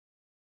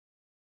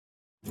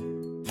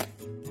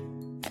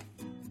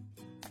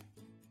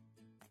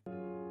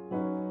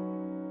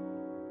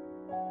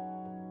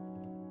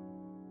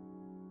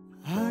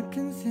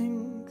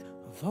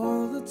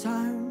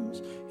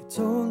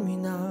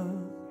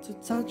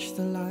touch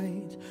the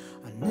light.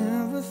 I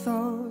never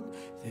thought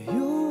that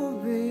you would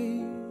be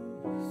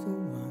the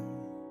one.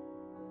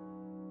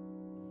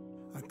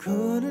 I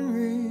couldn't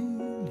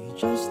really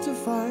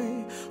justify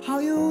how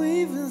you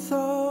even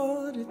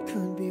thought it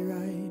could be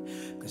right,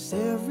 'cause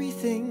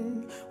everything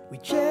we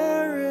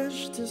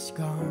cherished is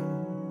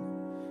gone.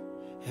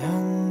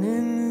 And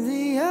in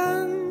the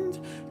end,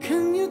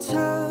 can you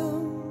tell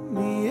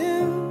me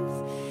if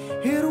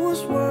it was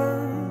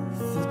worth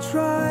the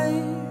try,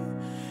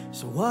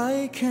 so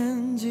I can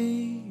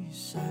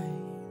decide?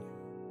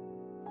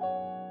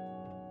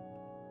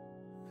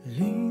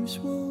 Leaves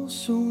will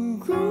soon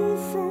grow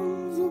from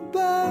the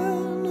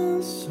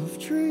barrenness of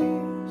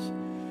trees,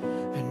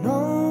 and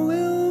all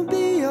will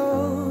be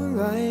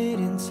alright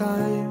in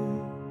time.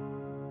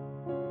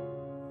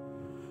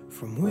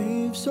 From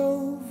waves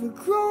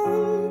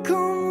overgrown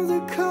come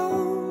the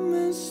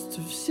calmest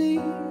of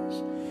seas,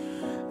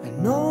 and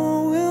all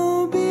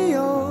will be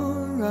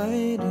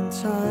alright in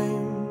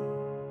time.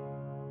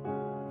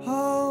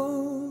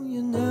 Oh,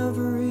 you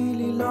never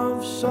really love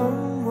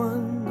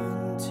someone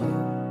until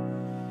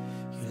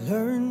you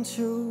learn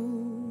to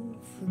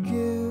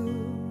forgive.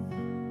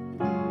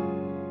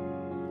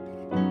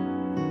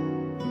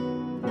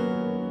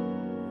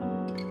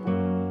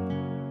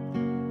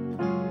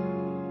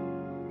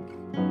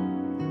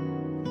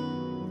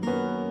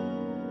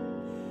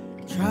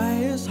 Try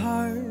as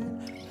hard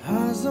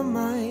as I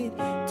might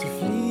to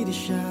flee the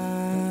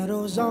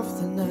shadows of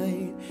the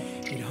night.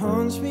 It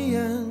haunts me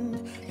and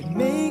it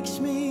makes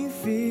me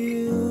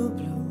feel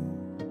blue.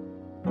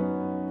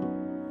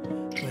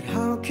 But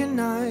how can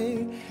I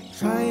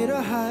try to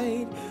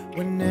hide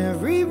when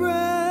every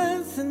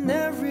breath and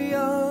every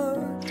hour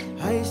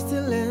I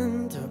still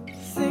end up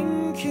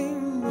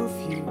thinking of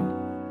you?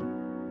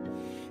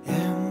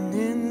 And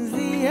in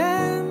the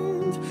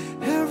end,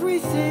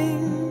 everything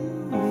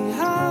we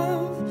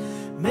have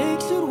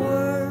makes it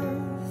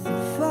worth the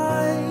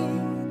fight.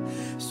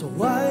 So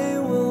I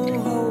will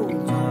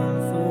hold on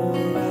for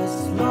as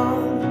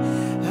long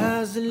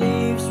as the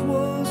leaves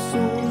will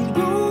soon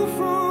grow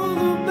from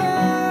the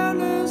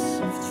barrenness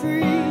of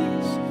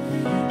trees,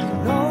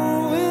 and all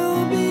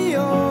will be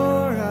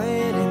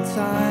alright in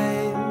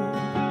time.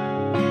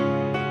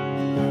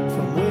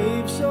 From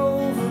waves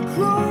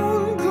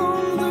overgrown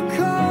come the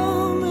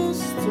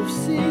calmest of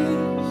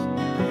seas,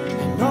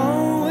 and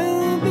all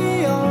will be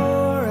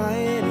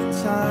alright in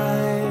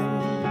time.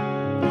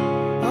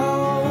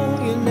 Oh,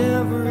 you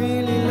never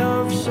really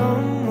love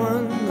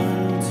someone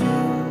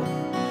until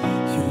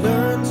you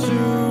learn to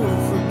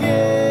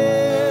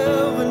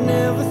forgive. I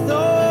never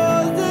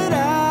thought that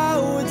I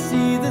would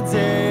see the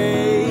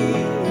day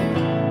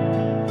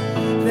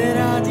that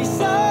I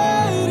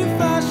decide if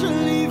I should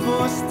leave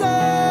or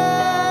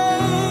stay.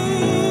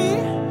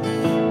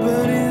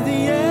 But in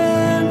the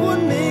end, what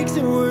makes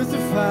it worth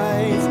the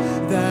fight?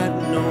 That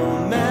no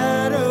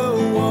matter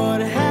what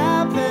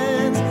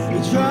happens, we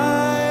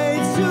try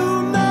to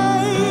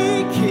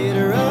make it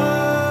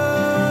right.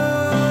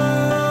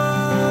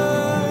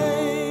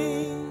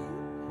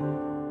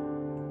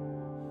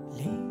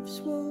 Leaves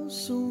will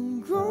soon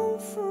grow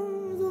from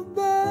the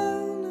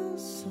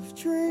barrenness of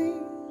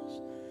trees,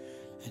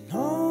 and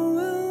all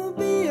will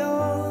be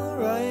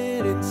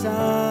alright in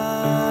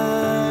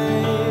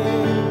time.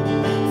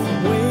 From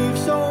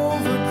waves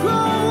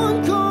overgrown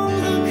come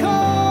the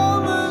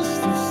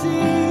calmest of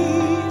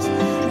seas,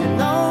 and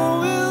all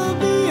will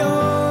be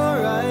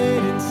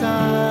alright in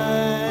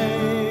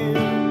time.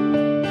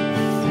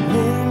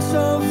 Wounds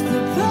of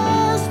the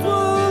past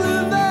will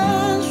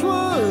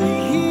eventually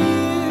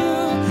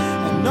heal,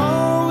 and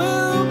all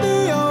will be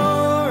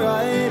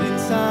alright in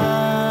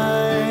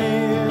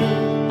time.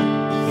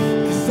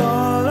 'Cause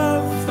all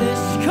of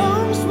this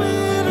comes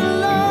with a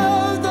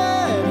love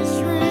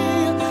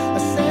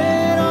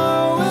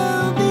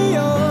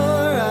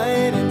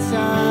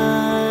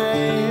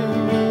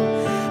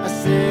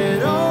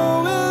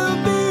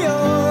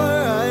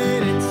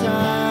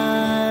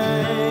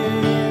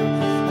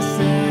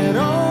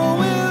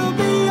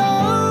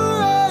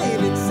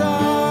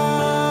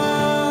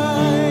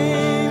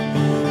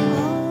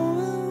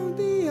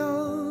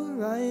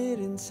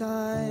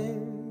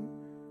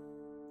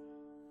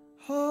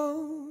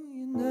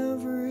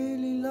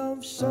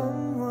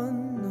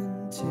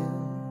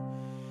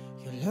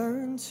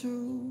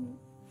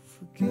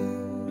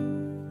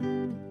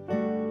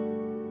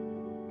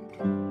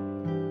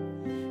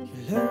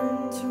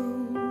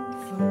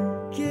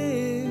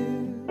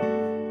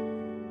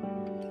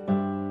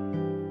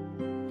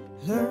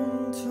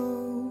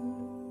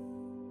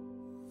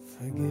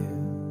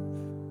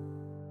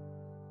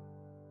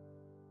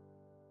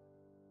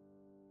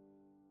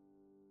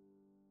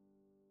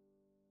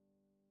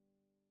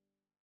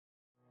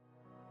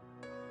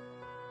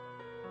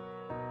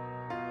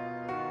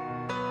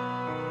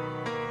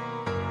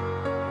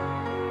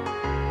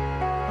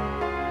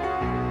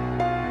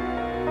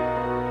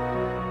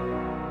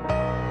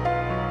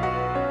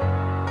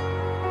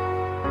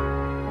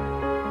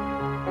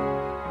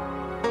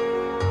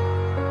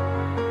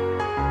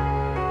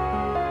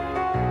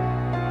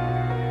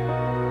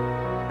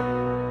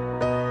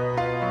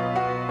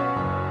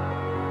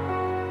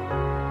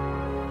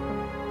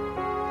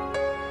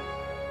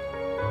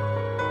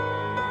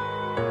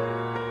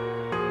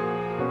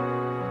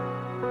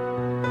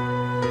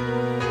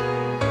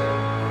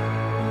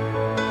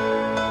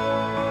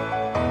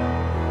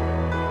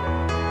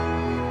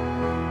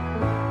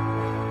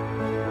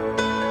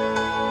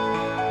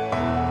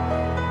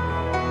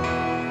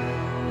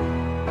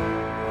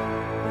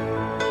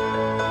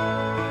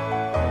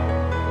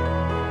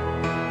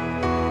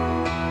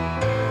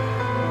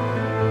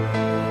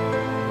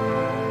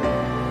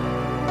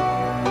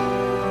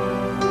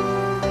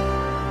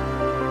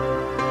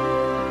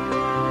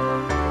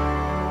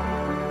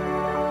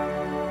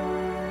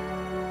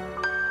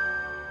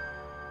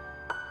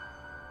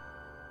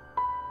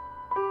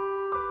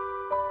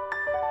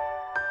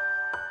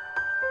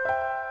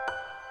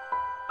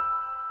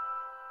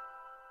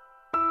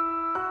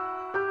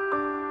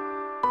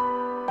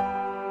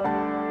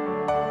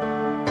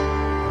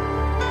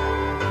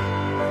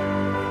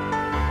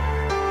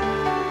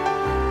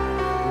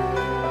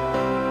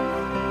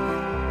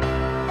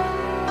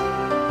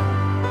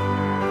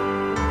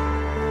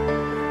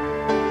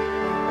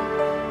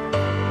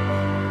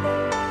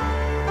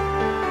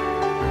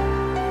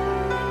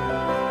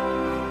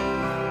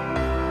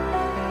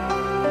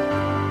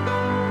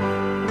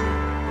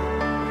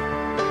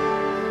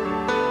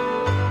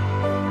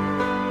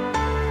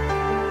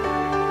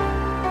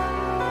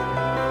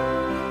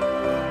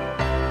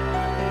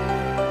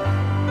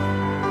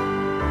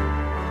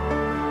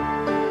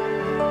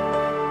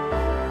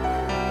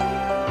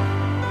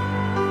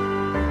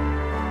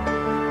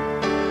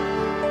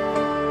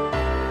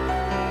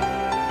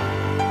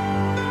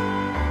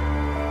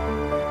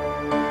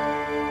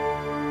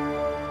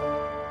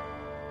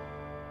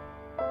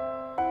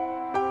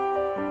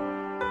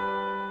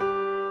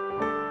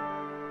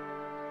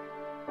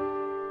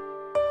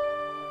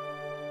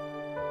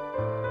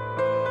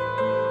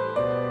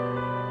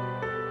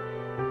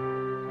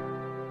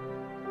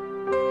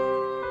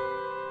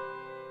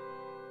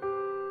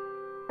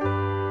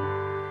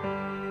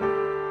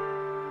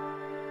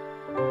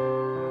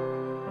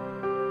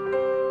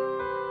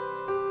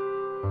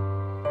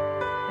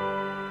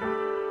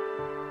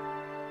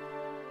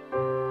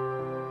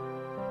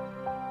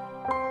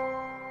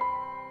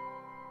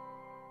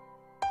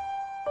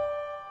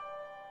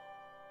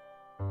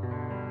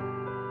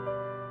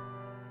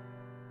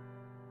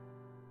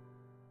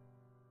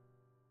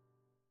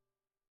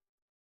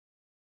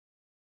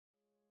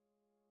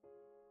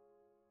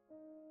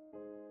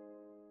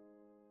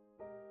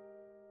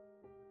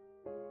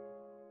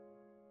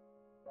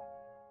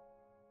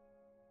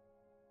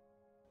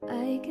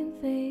can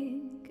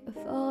think of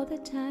all the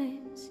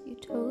times you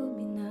told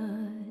me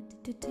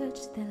not to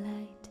touch the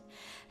light.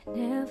 I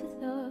never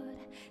thought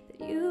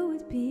that you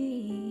would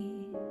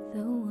be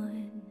the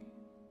one.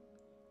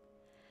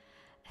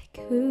 I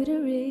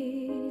couldn't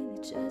really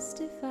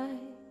justify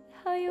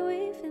how you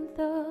even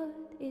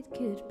thought it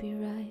could be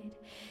right,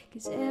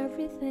 'cause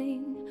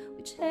everything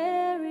we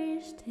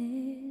cherished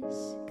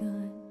is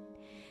gone.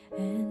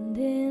 And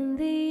in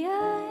the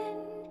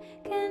end,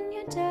 can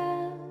you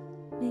tell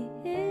me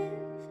if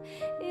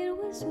it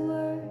was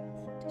worth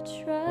to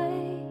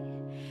try,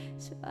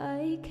 so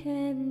I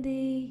can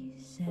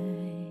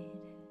decide?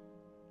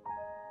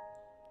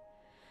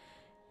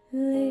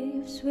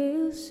 Leaves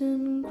will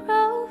soon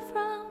grow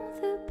from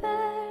the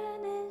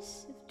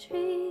barrenness of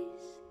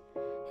trees,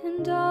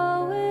 and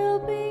all will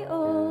be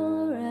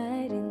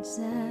alright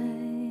inside.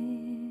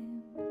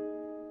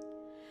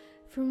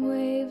 From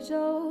waves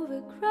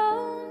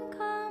overgrown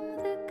come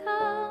the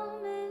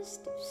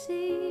calmest of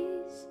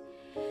seas,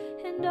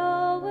 and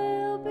all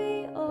will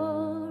be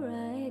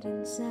alright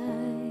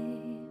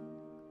inside.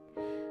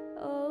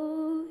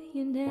 Oh,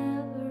 you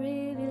never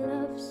really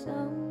loved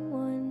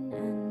someone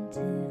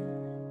until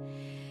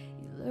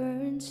you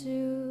learn to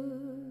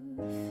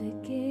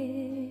forgive.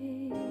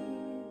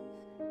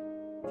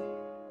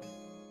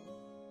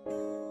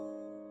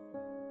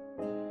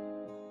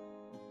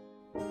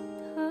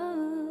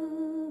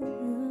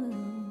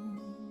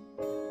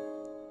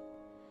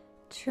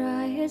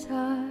 Try as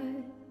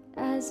hard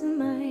as I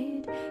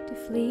might to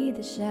flee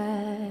the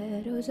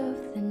shadows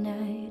of the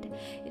night,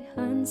 it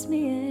hunts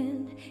me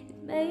and it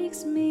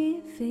makes me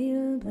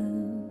feel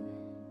blue.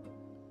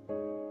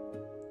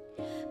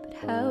 But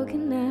how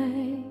can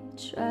I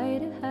try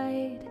to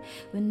hide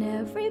when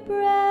every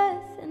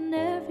breath and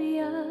every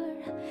hour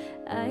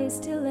I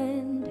still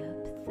end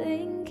up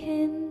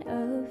thinking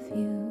of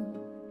you?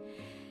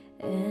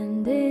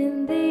 And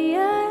in the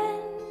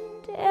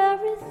end,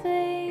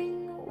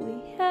 everything we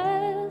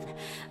have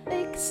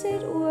makes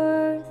it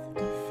worth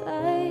the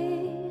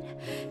fight.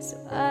 So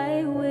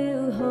I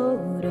will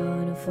hold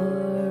on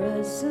for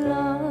as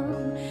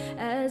long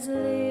as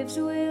leaves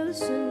will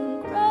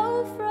soon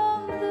grow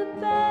from the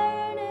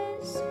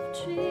barrenness of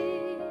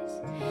trees,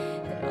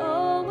 and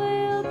all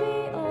will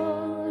be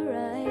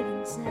alright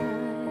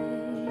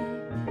inside.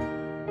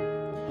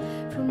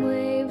 From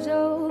waves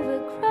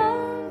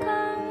overgrown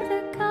come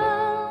the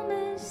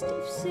calmest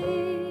of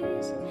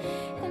seas,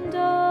 and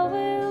all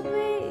will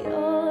be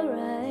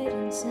alright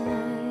inside.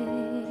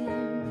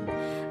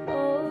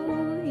 Oh,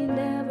 you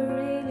never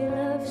really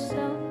loved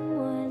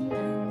someone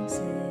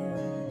until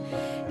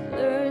you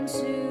learn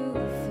to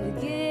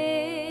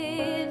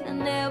forgive. I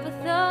never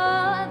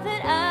thought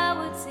that I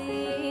would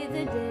see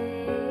the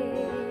day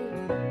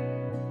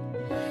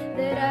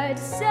that I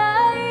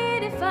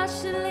decide if I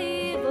should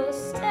leave or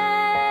stay.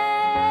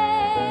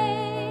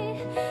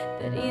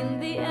 But in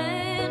the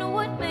end,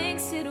 what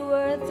makes it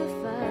worth the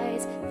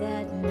fight?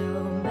 That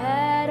no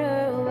matter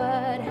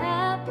what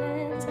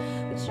happens,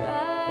 we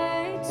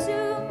try to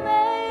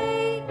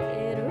make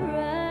it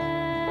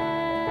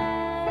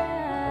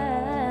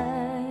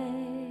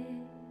right.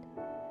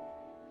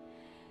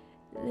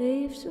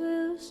 Leaves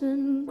will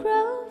soon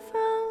grow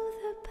from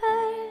the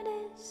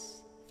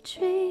barrenness of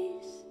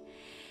trees,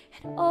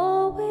 and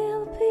all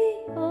will be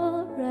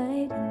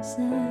alright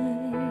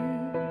inside.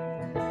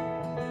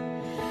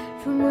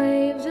 From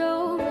waves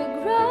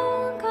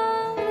overgrown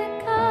come the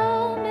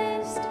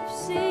calmest of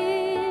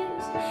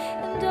seas,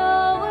 and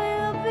all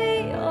will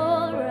be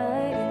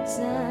alright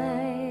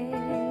inside.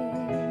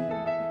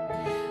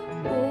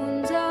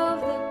 Wounds of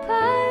the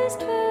past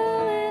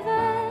will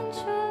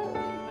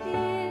eventually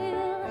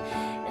heal,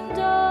 and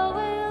all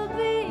will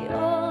be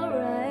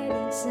alright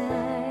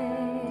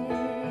inside.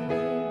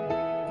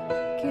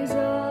 'Cause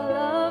all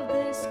of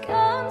this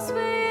comes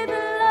with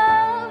a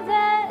love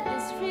that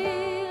is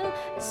real.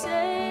 I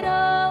said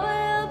all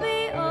will be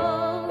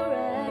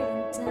alright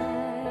in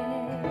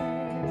time.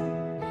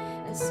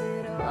 I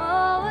said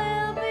all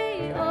will be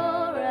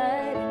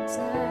alright in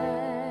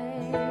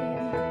time.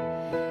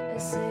 I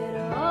said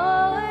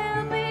all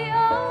will be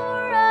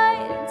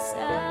alright in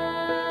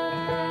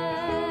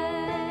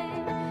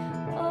time.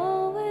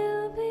 All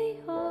will be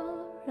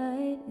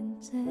alright in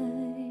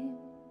time.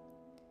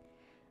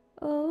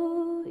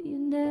 Oh, you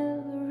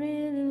never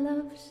really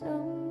loved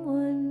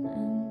someone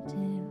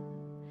until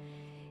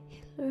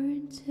you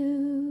learn to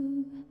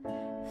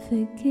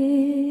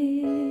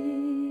forgive.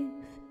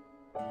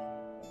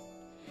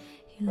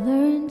 You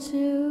learn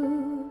to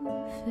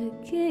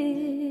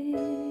forgive.